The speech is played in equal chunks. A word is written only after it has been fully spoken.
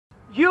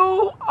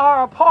You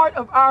are a part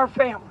of our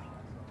family.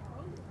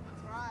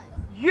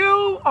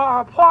 You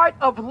are a part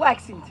of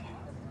Lexington.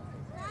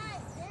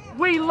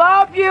 We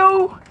love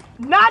you,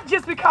 not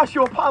just because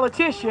you're a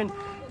politician.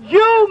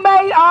 You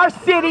made our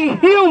city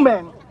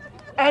human,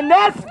 and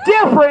that's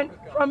different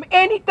from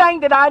anything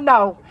that I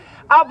know.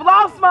 I've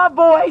lost my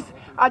voice.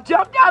 I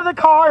jumped out of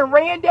the car and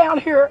ran down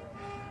here,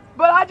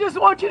 but I just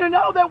want you to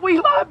know that we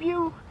love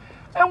you,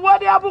 and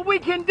whatever we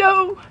can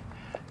do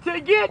to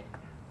get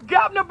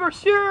Governor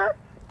Beshear,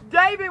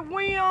 David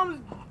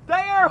Williams,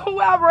 there,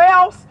 whoever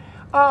else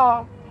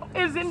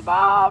is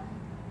involved,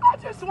 I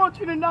just want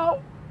you to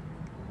know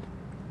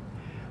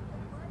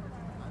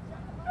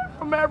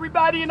from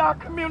everybody in our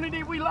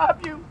community, we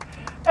love you.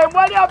 And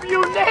whatever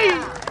you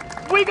need,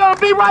 we're going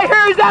to be right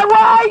here. Is that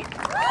right?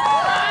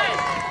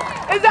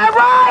 Is that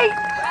right?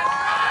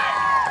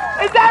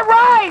 Is that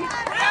right?